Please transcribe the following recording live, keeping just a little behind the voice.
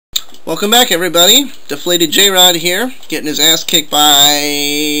Welcome back, everybody. Deflated J-Rod here, getting his ass kicked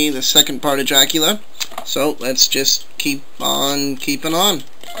by the second part of Dracula. So let's just keep on keeping on.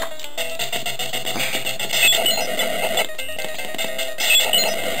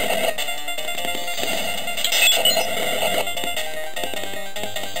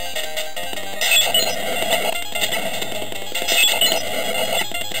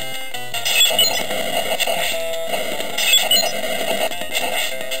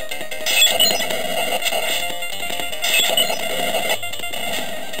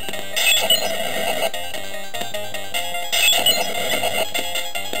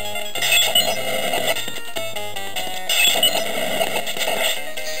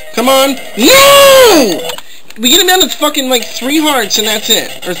 Come on. No! We get him down to fucking like 3 hearts and that's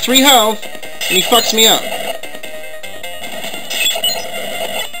it. Or 3 health, and he fucks me up.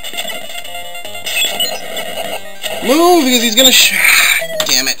 Move, because he's gonna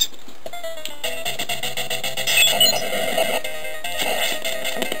damn it.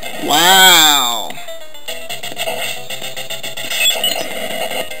 Wow.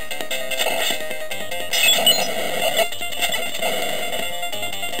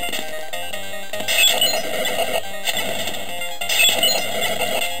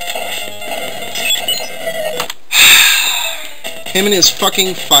 Him and his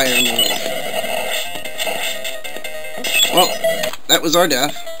fucking fire move. Well, that was our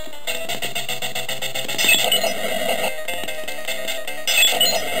death.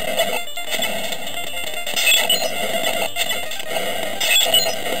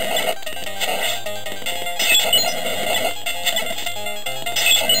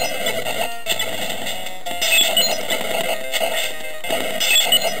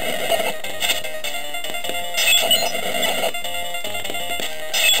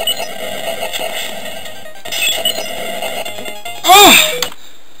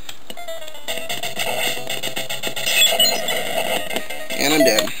 And I'm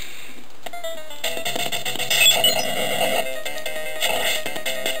dead.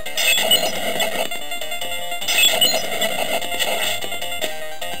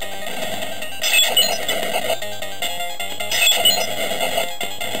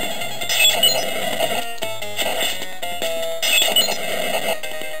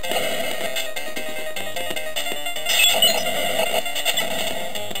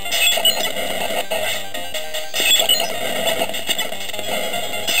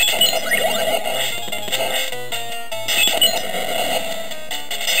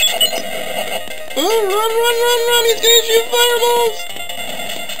 Oh, run, he's gonna shoot fireballs!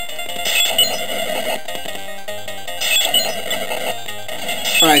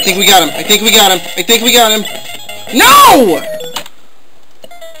 Alright, I think we got him. No!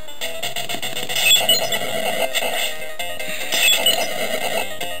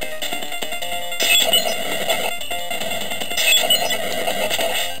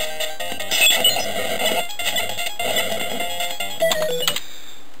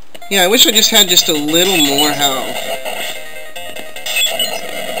 Yeah, I wish I just had just a little more health.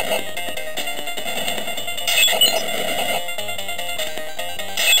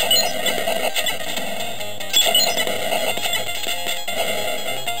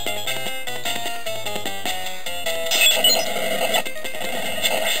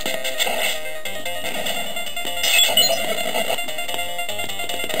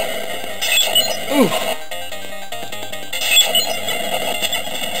 Ooh.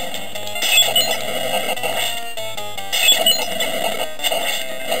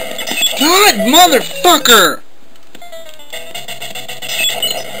 God, motherfucker!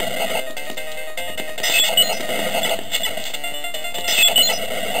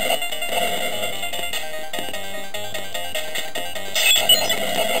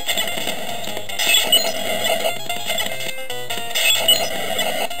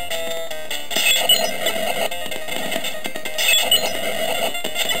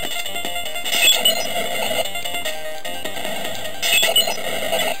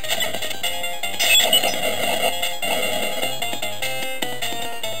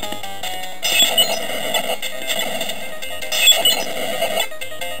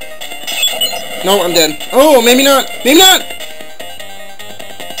 No, I'm dead. Oh, maybe not. Maybe not.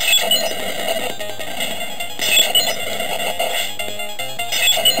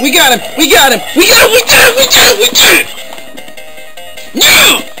 We got him. We got him. We got him. We got him. We got him. We got him.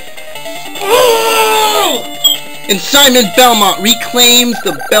 No! Oh! And Simon Belmont reclaims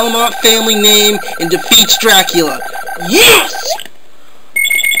the Belmont family name and defeats Dracula. Yes!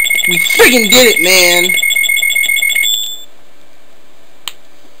 We friggin' did it, man.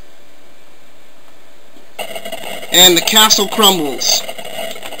 And the castle crumbles.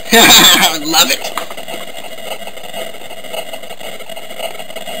 Love it.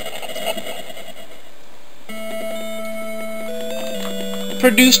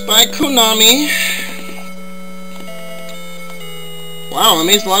 Produced by Konami. Wow, I'm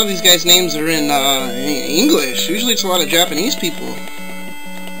amazed a lot of these guys' names are in English. Usually it's a lot of Japanese people.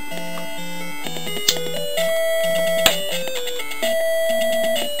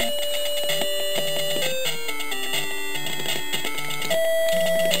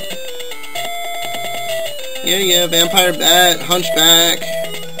 Yeah, Vampire Bat, Hunchback,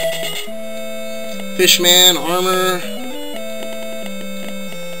 Fishman, Armor,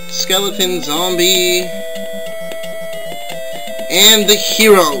 Skeleton, Zombie, and the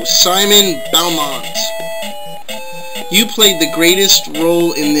hero, Simon Belmont. You played the greatest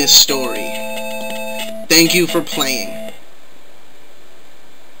role in this story. Thank you for playing.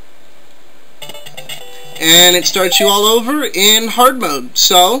 And it starts you all over in hard mode.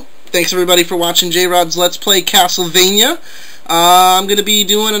 So, thanks everybody for watching J-Rod's Let's Play Castlevania. I'm going to be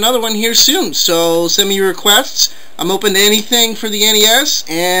doing another one here soon, so send me your requests. I'm open to anything for the NES,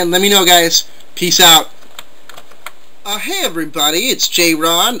 and let me know, guys. Peace out. Hey everybody, it's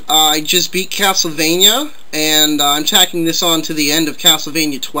J-Rod. I just beat Castlevania, and I'm tacking this on to the end of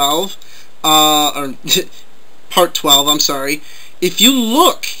Castlevania 12. Or Part 12, I'm sorry. If you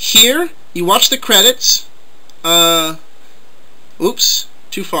look here, you watch the credits. Oops.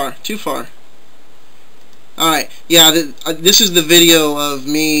 Too far. Alright, yeah, this is the video of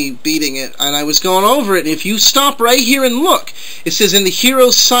me beating it, and I was going over it, and if you stop right here and look, it says in the hero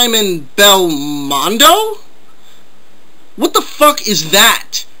Simon Belmondo? What the fuck is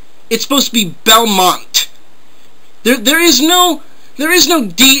that? It's supposed to be Belmont. There is no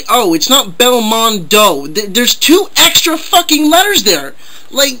D-O, it's not Belmondo. There's two extra fucking letters there.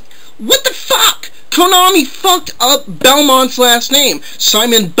 Like, what the fuck? Konami fucked up Belmont's last name,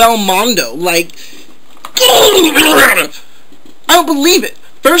 Simon Belmondo. Like, I don't believe it.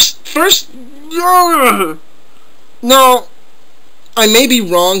 First, no, I may be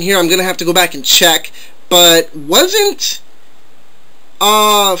wrong here. I'm gonna have to go back and check. But wasn't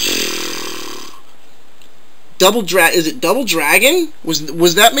is it Double Dragon?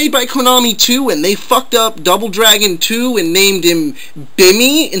 Was that made by Konami too? And they fucked up Double Dragon 2 and named him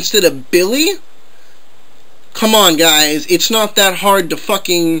Bimmy instead of Billy? Come on, guys. It's not that hard to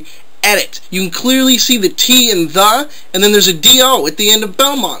fucking edit. You can clearly see the T and the, and then there's a D-O at the end of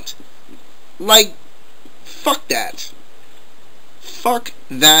Belmont. Like, fuck that. Fuck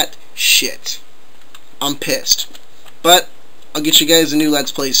that shit. I'm pissed. But I'll get you guys a new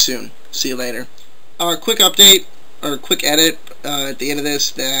Let's Play soon. See you later. Quick update, or quick edit at the end of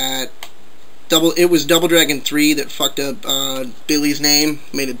this, that it was Double Dragon 3 that fucked up Billy's name,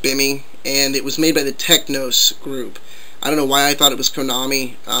 made it Bimmy, and it was made by the Technos group. I don't know why I thought it was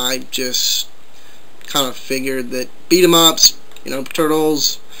Konami. I just kind of figured that beat 'em ups, you know,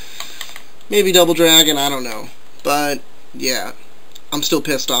 Turtles, maybe Double Dragon, I don't know. But yeah, I'm still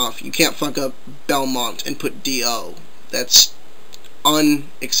pissed off. You can't fuck up Belmont and put D-O. That's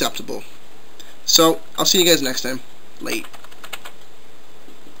unacceptable. So, I'll see you guys next time. Late.